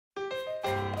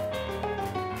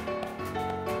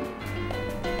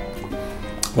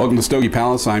Welcome to Stogie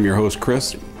Palace. I'm your host,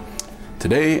 Chris.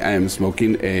 Today I am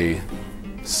smoking a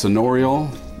Senorial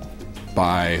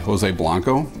by Jose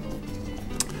Blanco.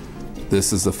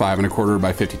 This is the 5 1/4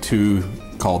 by 52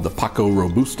 called the Paco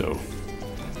Robusto.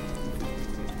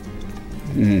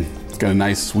 It's got a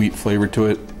nice sweet flavor to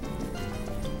it.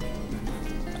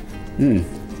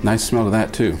 Nice smell to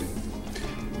that too.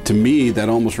 To me, that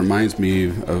almost reminds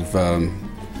me of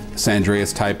San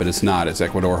Andreas type, but it's not. It's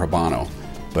Ecuador Habano.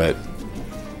 But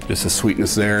just a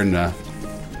sweetness there and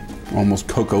almost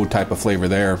cocoa type of flavor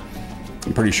there.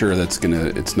 I'm pretty sure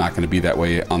it's not gonna be that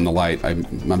way on the light.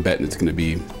 I'm betting it's gonna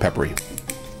be peppery.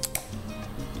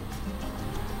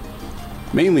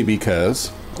 Mainly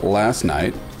because last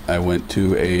night I went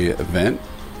to a event,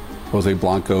 Jose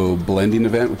Blanco blending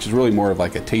event, which is really more of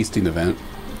like a tasting event.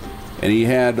 And he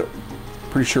had,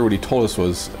 pretty sure what he told us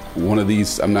was one of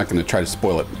these, I'm not gonna try to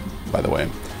spoil it, by the way.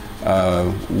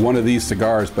 One of these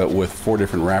cigars, but with 4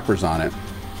 different wrappers on it.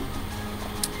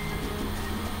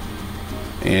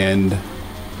 And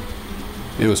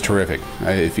it was terrific.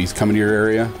 If he's coming to your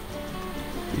area,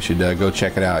 you should go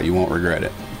check it out. You won't regret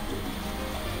it.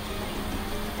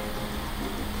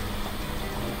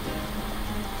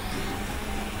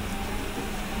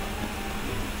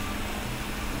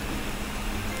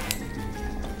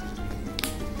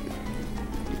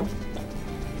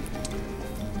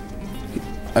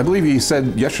 I believe he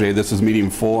said yesterday this is medium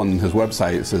full on his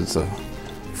website. It says it's a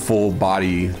full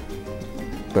body,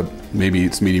 but maybe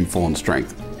it's medium full in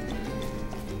strength.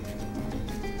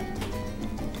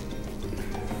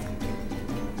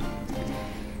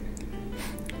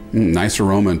 Nice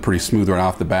aroma and pretty smooth right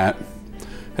off the bat.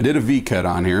 I did a V cut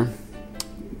on here,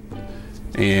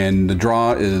 and the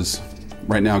draw is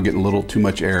right now getting a little too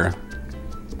much air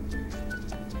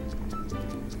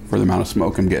for the amount of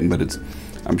smoke I'm getting, but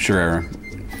I'm sure,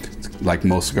 like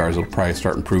most cigars, it'll probably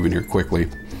start improving here quickly.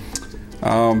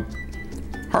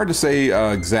 Hard to say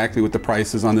exactly what the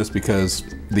price is on this because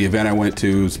the event I went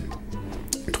to is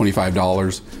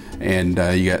 $25, and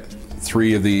you get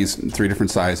 3 of these in 3 different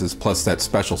sizes plus that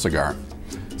special cigar.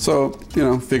 So, you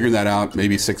know, figuring that out,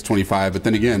 maybe $6.25. But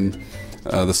then again,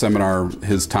 the seminar,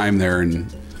 his time there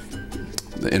and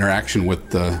the interaction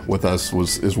with us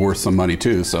is worth some money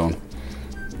too. So.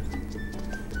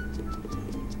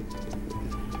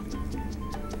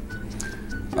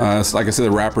 Like I said,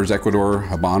 the wrapper is Ecuador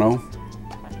Habano.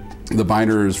 The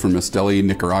binder is from Esteli,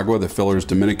 Nicaragua. The filler is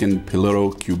Dominican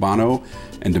Piloto Cubano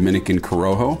and Dominican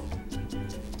Corojo.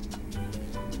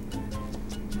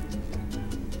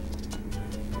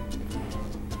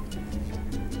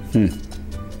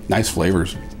 Nice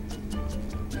flavors.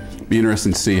 Be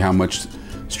interesting to see how much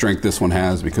strength this one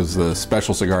has, because the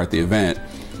special cigar at the event,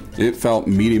 it felt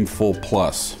medium full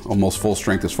plus, almost full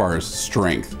strength as far as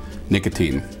strength,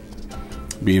 nicotine.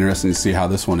 Be interesting to see how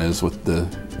this one is with the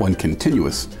one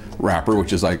continuous wrapper,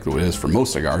 which is like what it is for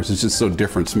most cigars. It's just so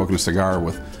different smoking a cigar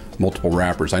with multiple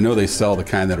wrappers. I know they sell the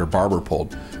kind that are barber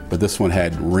pulled, but this one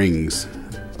had rings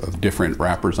of different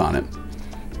wrappers on it.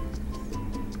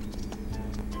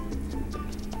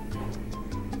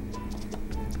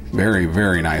 Very,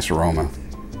 very nice aroma.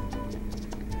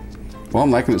 Well, I'm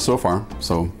liking it so far,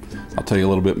 so I'll tell you a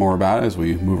little bit more about it as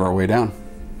we move our way down.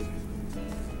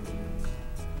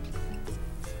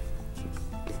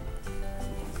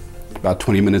 About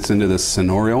 20 minutes into this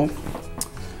Senorial.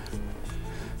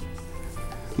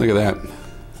 Look at that.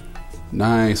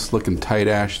 Nice looking tight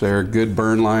ash there. Good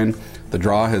burn line. The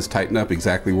draw has tightened up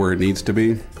exactly where it needs to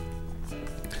be.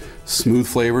 Smooth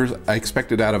flavors. I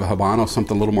expected out of a Habano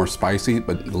something a little more spicy,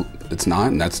 but it's not,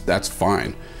 and that's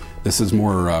fine. This is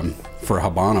more, for a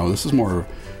Habano, this is more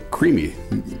creamy,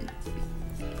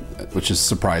 which is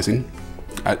surprising.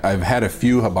 I've had a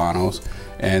few Habanos,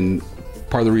 and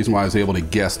part of the reason why I was able to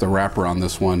guess the wrapper on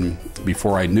this one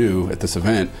before I knew at this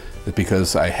event is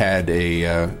because I had a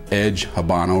Edge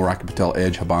Habano, Rocky Patel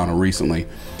Edge Habano recently,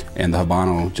 and the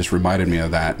Habano just reminded me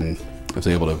of that, and I was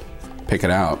able to pick it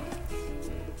out.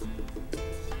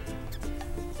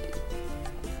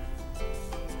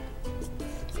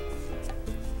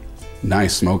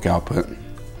 Nice smoke output.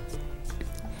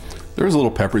 There's a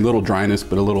little peppery, little dryness,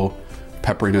 but a little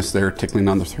pepperiness there tickling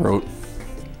on the throat.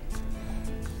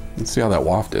 Let's see how that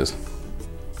waft is.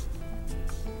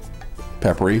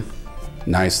 Peppery.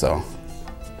 Nice though.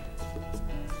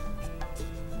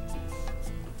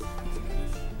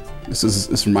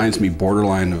 This reminds me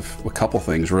borderline of a couple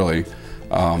things really.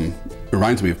 It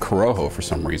reminds me of Corojo for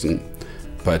some reason.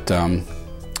 But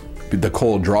the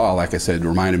cold draw, like I said,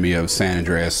 reminded me of San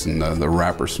Andreas, and the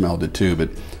wrapper smelled it too. But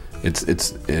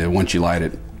it's once you light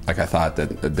it, like I thought,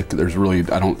 that there's really,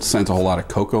 I don't sense a whole lot of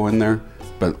cocoa in there.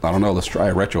 but I don't know. Let's try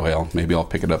a retrohale. Maybe I'll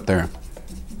pick it up there.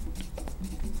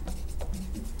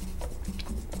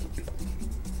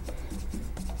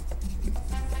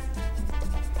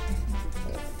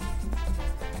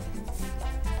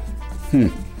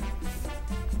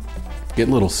 Get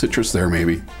a little citrus there,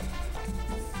 maybe.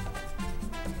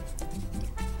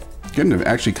 Getting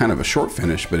actually kind of a short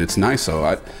finish, but it's nice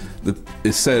though.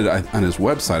 It said on his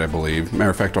website, I believe.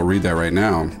 Matter of fact, I'll read that right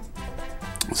now.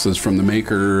 It says from the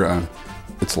maker,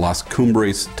 it's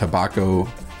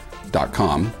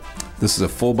LasCumbresTobacco.com. This is a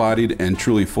full-bodied and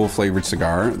truly full-flavored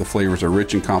cigar. The flavors are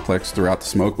rich and complex throughout the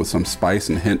smoke with some spice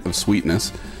and hint of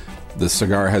sweetness. The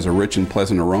cigar has a rich and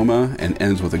pleasant aroma and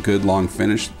ends with a good long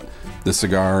finish. The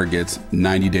cigar gets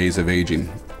 90 days of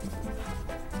aging.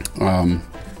 And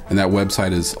that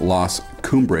website is Las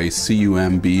Cumbres,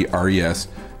 C-U-M-B-R-E-S,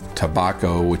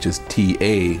 Tobacco, which is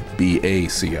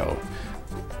T-A-B-A-C-O.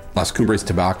 Las Cumbres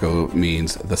Tobacco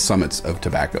means the summits of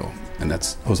tobacco. And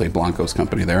that's Jose Blanco's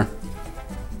company there.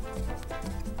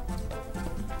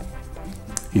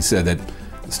 He said that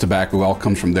this tobacco all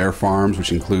comes from their farms,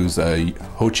 which includes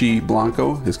Jose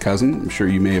Blanco, his cousin. I'm sure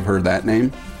you may have heard that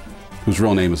name. Whose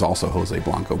real name is also Jose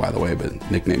Blanco, by the way, but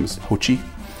nickname is Jose.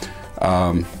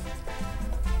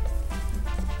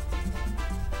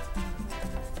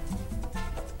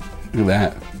 Look at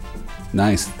that.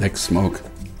 Nice, thick smoke.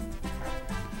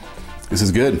 This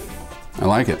is good. I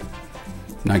like it.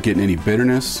 Not getting any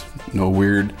bitterness, no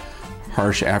weird,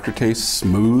 harsh aftertaste,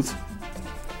 smooth.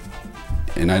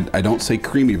 And I don't say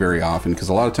creamy very often because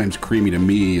a lot of times creamy to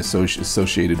me is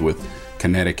associated with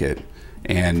Connecticut.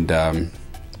 And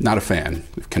not a fan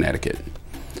of Connecticut.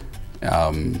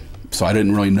 So I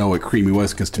didn't really know what creamy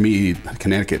was because to me,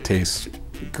 Connecticut tastes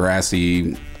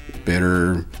grassy,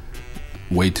 bitter,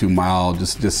 way too mild,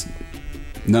 just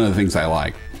none of the things I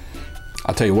like.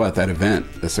 I'll tell you what, that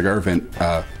event, the cigar event,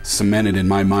 cemented in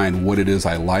my mind what it is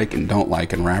I like and don't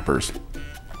like in wrappers.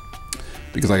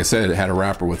 Because like I said, it had a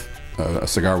wrapper with a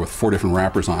cigar with 4 different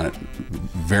wrappers on it,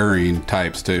 varying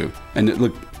types too. And it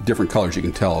looked different colors, you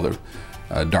can tell. They're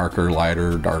darker,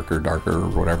 lighter, darker, or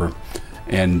whatever.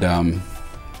 And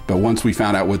but once we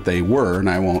found out what they were, and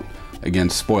I won't again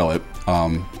spoil it,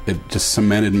 it just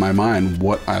cemented in my mind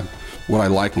what I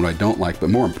like and what I don't like.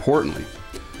 But more importantly,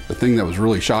 the thing that was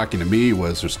really shocking to me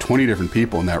was there's 20 different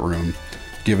people in that room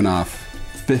giving off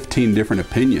 15 different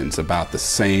opinions about the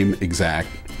same exact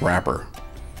wrapper.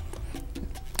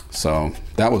 So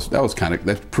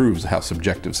that proves how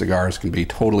subjective cigars can be,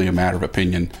 totally a matter of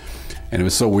opinion. And it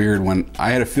was so weird when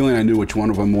I had a feeling I knew which one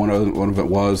of it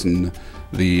was, and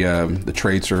the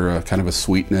traits are kind of a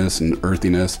sweetness and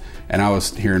earthiness, and I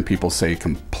was hearing people say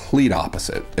complete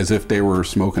opposite, as if they were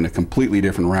smoking a completely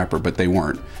different wrapper, but they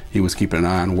weren't. He was keeping an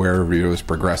eye on wherever he was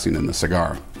progressing in the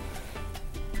cigar.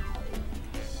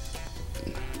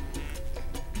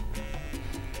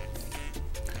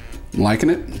 I'm liking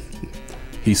it.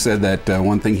 He said that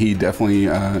one thing he definitely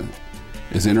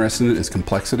is interested in is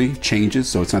complexity, changes,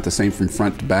 so it's not the same from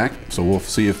front to back. So we'll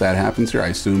see if that happens here. I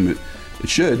assume it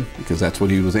should, because that's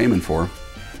what he was aiming for.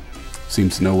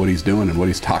 Seems to know what he's doing and what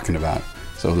he's talking about.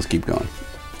 So let's keep going.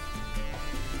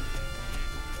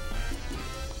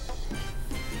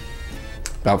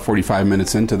 About 45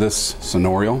 minutes into this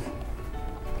Senorial.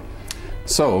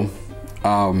 So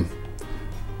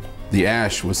the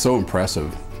ash was so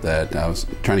impressive that I was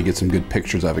trying to get some good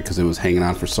pictures of it because it was hanging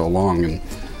on for so long. And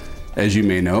as you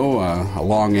may know, a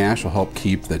long ash will help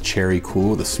keep the cherry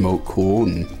cool, the smoke cool,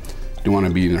 and you don't want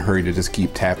to be in a hurry to just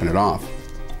keep tapping it off.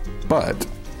 But,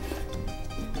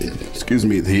 excuse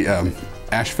me, the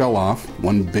ash fell off,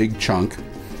 one big chunk,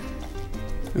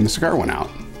 and the cigar went out.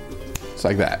 It's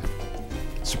like that.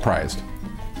 Surprised.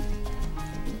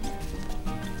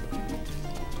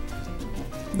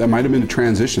 That might have been a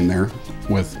transition there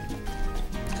with,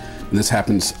 and this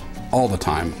happens all the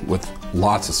time with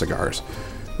lots of cigars,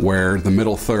 where the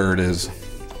middle third is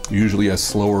usually a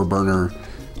slower burner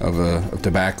of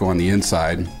tobacco on the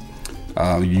inside,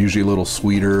 usually a little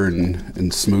sweeter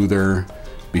and smoother.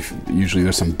 Usually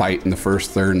there's some bite in the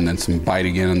first third and then some bite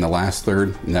again in the last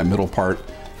third, and that middle part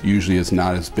usually is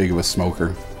not as big of a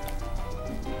smoker.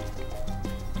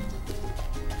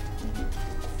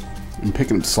 I'm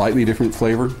picking up slightly different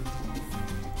flavor.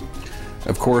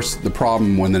 Of course, the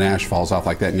problem when the ash falls off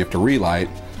like that and you have to relight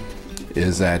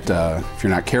is that if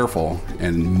you're not careful,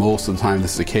 and most of the time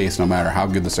this is the case, no matter how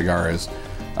good the cigar is,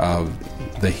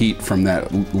 the heat from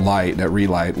that light, that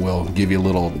relight, will give you a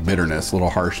little bitterness, a little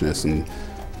harshness, and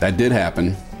that did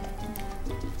happen.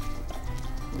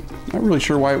 Not really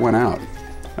sure why it went out.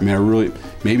 I mean,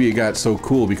 maybe it got so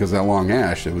cool because of that long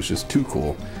ash, it was just too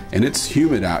cool. And it's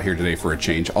humid out here today for a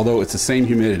change, although it's the same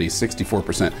humidity,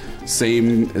 64%,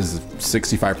 same as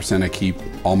 65% I keep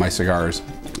all my cigars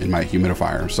in my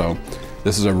humidifier. So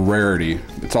this is a rarity.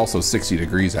 It's also 60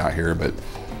 degrees out here, but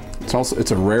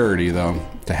it's a rarity though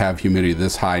to have humidity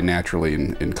this high naturally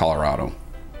in Colorado.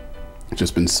 It's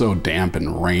just been so damp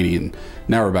and rainy, and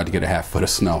now we're about to get a half foot of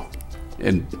snow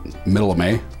in middle of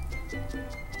May.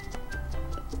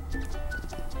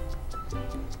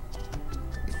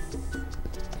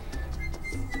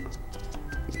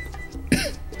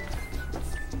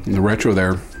 And the retro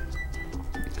there,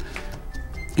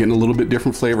 getting a little bit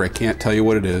different flavor. I can't tell you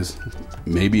what it is.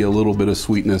 Maybe a little bit of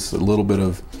sweetness, a little bit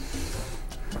of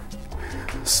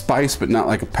spice, but not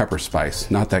like a pepper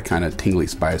spice. Not that kind of tingly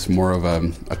spice, more of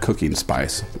a cooking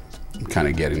spice. I'm kind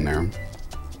of getting there.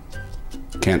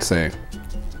 Can't say.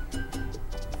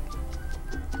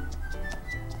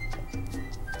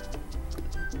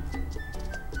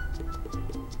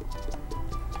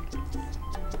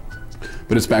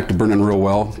 But it's back to burning real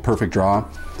well. Perfect draw.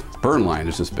 Burn line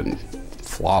has just been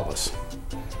flawless.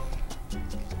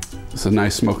 It's a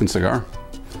nice smoking cigar.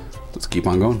 Let's keep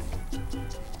on going.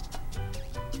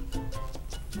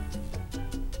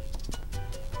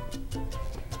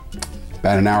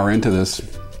 About an hour into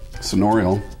this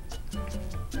Senorial,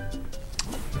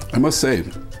 I must say,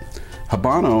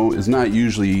 Habano is not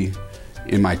usually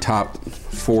in my top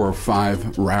 4 or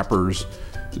 5 wrappers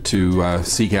to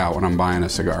seek out when I'm buying a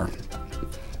cigar.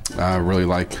 I really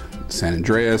like San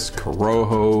Andreas,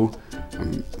 Corojo.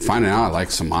 I'm finding out I like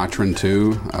Sumatran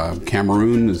too.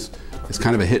 Cameroon is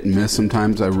kind of a hit and miss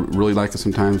sometimes. I really like it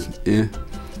sometimes,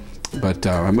 But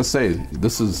I must say,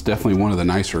 this is definitely one of the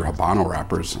nicer Habano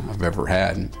wrappers I've ever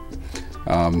had.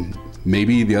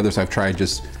 Maybe the others I've tried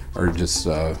are just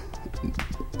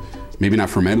maybe not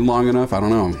fermented long enough. I don't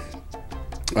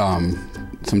know.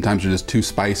 Sometimes they're just too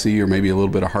spicy, or maybe a little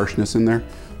bit of harshness in there.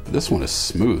 But this one is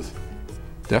smooth.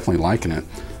 Definitely liking it.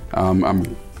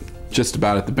 I'm just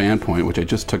about at the band point, which I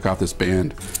just took off this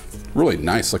band. Really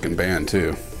nice looking band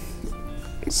too.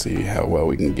 Let's see how well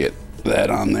we can get that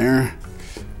on there.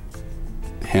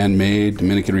 Handmade,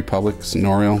 Dominican Republic,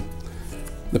 Senorial.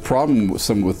 The problem with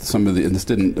some of the, and this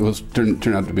turned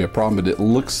out to be a problem, but it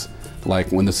looks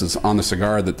like when this is on the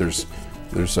cigar that there's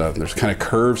kind of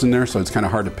curves in there, so it's kind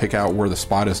of hard to pick out where the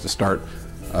spot is to start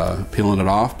peeling it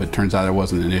off. But it turns out it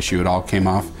wasn't an issue. It all came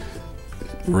off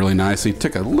really nicely.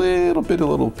 Took a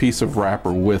little piece of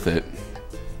wrapper with it,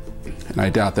 and I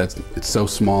doubt that it's so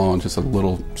small and just a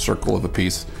little circle of a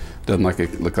piece doesn't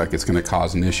look like it's going to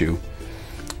cause an issue.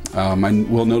 I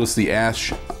will notice the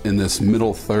ash in this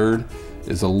middle third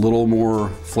is a little more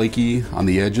flaky on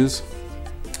the edges.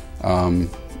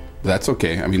 That's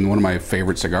okay. I mean, one of my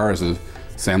favorite cigars is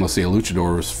San Lucia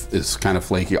Luchador is kind of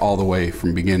flaky all the way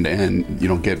from begin to end. You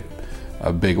don't get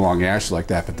a big long ash like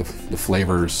that, but the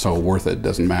flavor is so worth it. It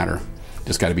doesn't matter.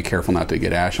 Just got to be careful not to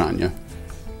get ash on you.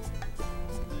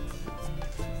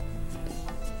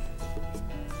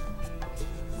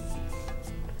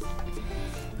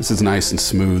 This is nice and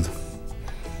smooth.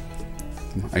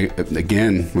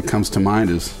 Again, what comes to mind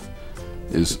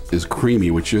is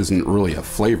creamy, which isn't really a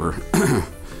flavor,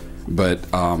 but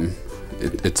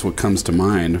it's what comes to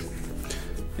mind.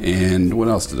 And what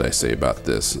else did I say about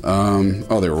this?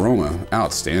 Oh, the aroma,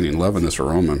 outstanding. Loving this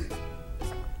aroma.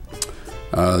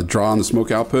 Draw on the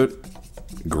smoke output,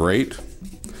 great.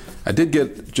 I did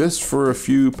get, just for a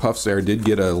few puffs there, I did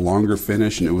get a longer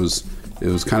finish, and it was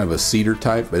kind of a cedar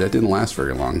type, but it didn't last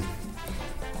very long.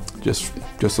 Just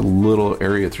a little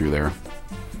area through there.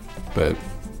 But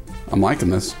I'm liking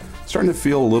this. Starting to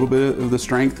feel a little bit of the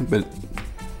strength, but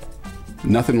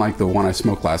nothing like the one I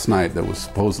smoked last night that was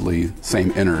supposedly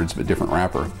same innards but different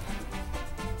wrapper.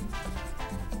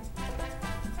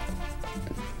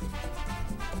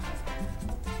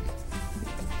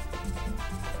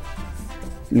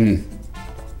 And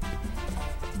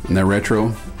that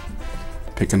retro,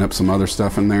 picking up some other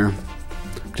stuff in there.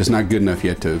 Just not good enough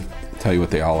yet to tell you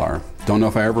what they all are. Don't know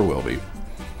if I ever will be.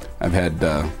 I've had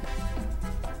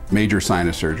major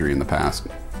sinus surgery in the past.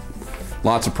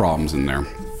 Lots of problems in there.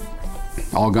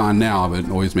 All gone now, but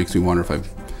it always makes me wonder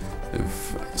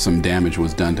if some damage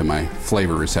was done to my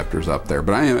flavor receptors up there.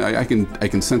 But I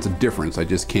can sense a difference. I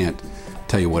just can't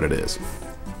tell you what it is.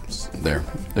 There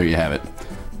you have it.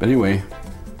 But anyway,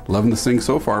 loving this thing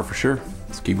so far for sure.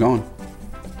 Let's keep going.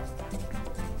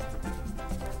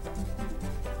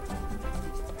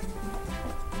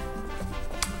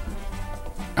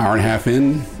 Hour and a half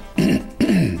in.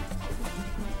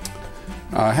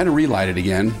 I had to relight it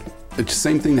again. It's the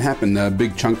same thing that happened. A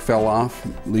big chunk fell off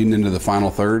leading into the final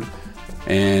third.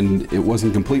 and it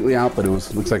wasn't completely out, but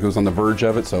looks like it was on the verge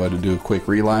of it, so I had to do a quick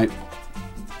relight.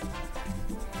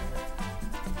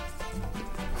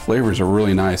 Flavors are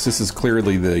really nice. This is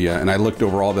clearly the, and I looked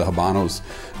over all the Habanos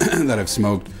that I've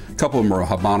smoked. A couple of them are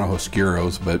Habano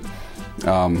Oscuros, but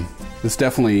this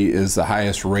definitely is the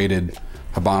highest rated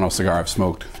Habano cigar I've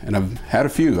smoked. And I've had a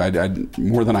few,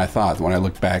 more than I thought when I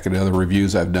look back at the other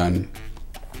reviews I've done.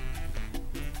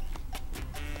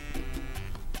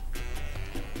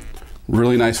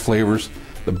 Really nice flavors.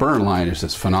 The burn line is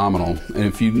just phenomenal. And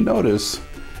if you notice,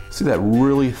 see that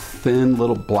really thin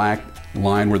little black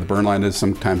line where the burn line is,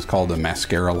 sometimes called the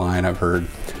mascara line, I've heard.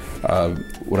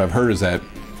 What I've heard is that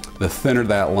the thinner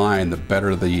that line, the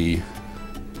better the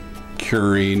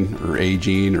curing or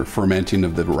aging or fermenting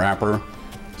of the wrapper.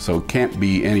 So it can't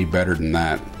be any better than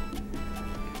that.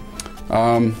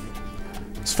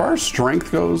 As far as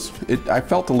strength goes, I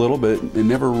felt a little bit. It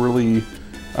never really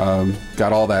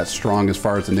got all that strong as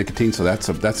far as the nicotine, so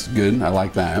that's good. I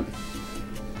like that.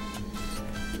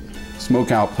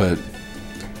 Smoke output,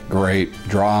 great.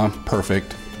 Draw,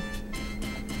 perfect.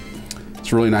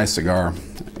 It's a really nice cigar.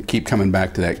 I keep coming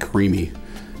back to that creamy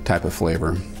type of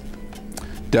flavor.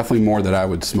 Definitely more that I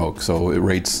would smoke, so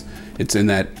it's in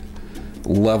that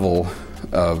level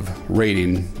of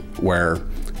rating where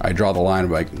I draw the line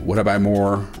of like, would I buy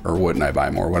more or wouldn't I buy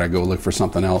more? Would I go look for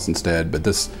something else instead? But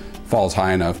this falls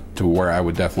high enough to where I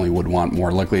would want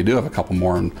more. Luckily I do have a couple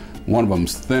more, and one of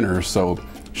them's thinner, so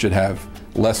should have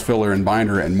less filler and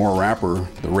binder and more wrapper,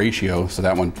 the ratio. So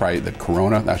that one, probably the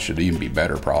Corona, that should even be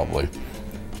better probably.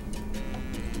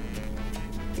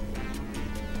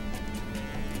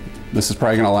 This is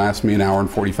probably gonna last me an hour and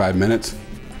 45 minutes.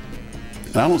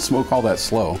 And I don't smoke all that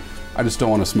slow. I just don't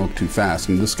want to smoke too fast.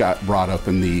 And this got brought up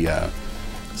in the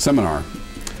seminar.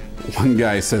 One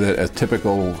guy said that a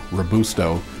typical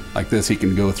Robusto like this, he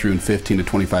can go through in 15 to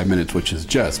 25 minutes, which is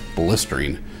just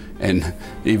blistering. And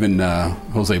even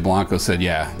Jose Blanco said,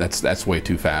 yeah, that's way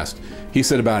too fast. He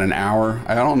said about an hour.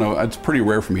 I don't know, it's pretty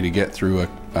rare for me to get through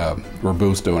a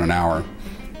Robusto in an hour.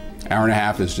 Hour and a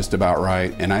half is just about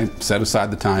right, and I set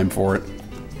aside the time for it.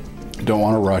 Don't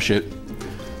want to rush it.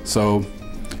 So,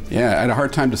 yeah, I had a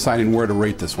hard time deciding where to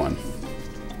rate this one.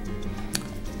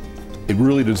 It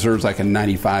really deserves like a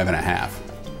 95.5,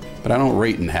 but I don't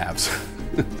rate in halves.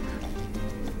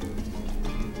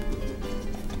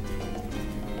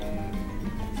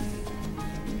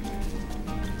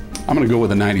 I'm gonna go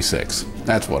with a 96.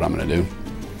 That's what I'm gonna do.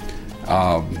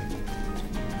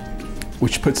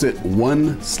 Which puts it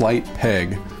one slight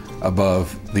peg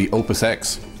above the Opus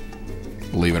X,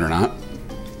 believe it or not.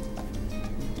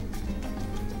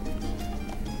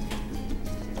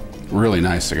 Really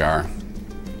nice cigar.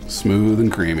 Smooth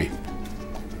and creamy.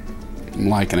 I'm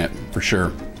liking it for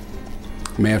sure.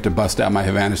 May have to bust out my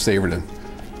Havana Saver to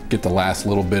get the last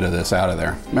little bit of this out of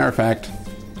there. Matter of fact,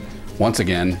 once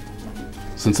again,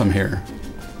 since I'm here,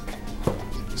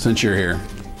 since you're here,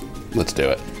 let's do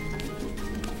it.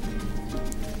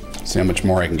 See how much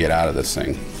more I can get out of this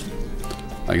thing.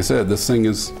 Like I said, this thing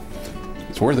it's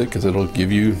worth it because it'll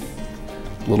give you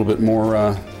a little bit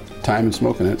more time in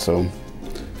smoking it. So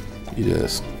you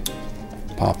just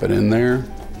pop it in there.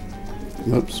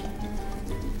 Whoops.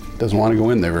 Doesn't want to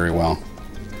go in there very well.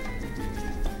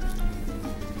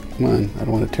 Come on, I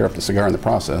don't want to tear up the cigar in the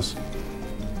process.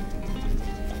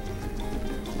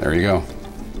 There you go.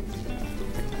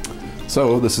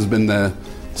 So this has been the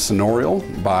Senorial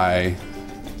by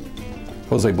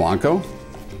Jose Blanco.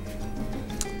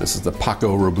 This is the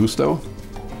Paco Robusto.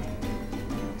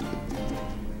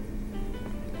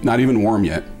 Not even warm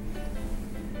yet.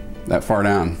 That far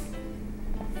down.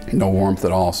 No warmth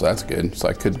at all, so that's good. So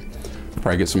I could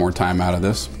probably get some more time out of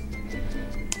this.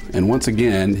 And once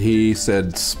again, he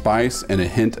said spice and a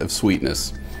hint of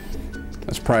sweetness.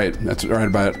 That's right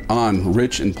about on.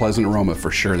 Rich and pleasant aroma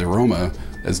for sure. The aroma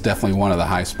is definitely one of the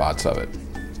high spots of it.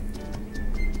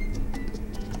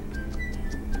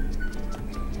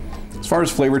 As far as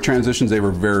flavor transitions, they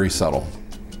were very subtle.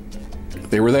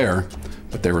 They were there,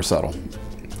 but they were subtle.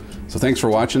 So thanks for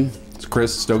watching. It's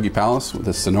Chris, Stogie Palace with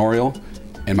the Senorial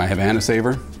and my Havana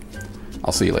Saver.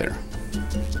 I'll see you later.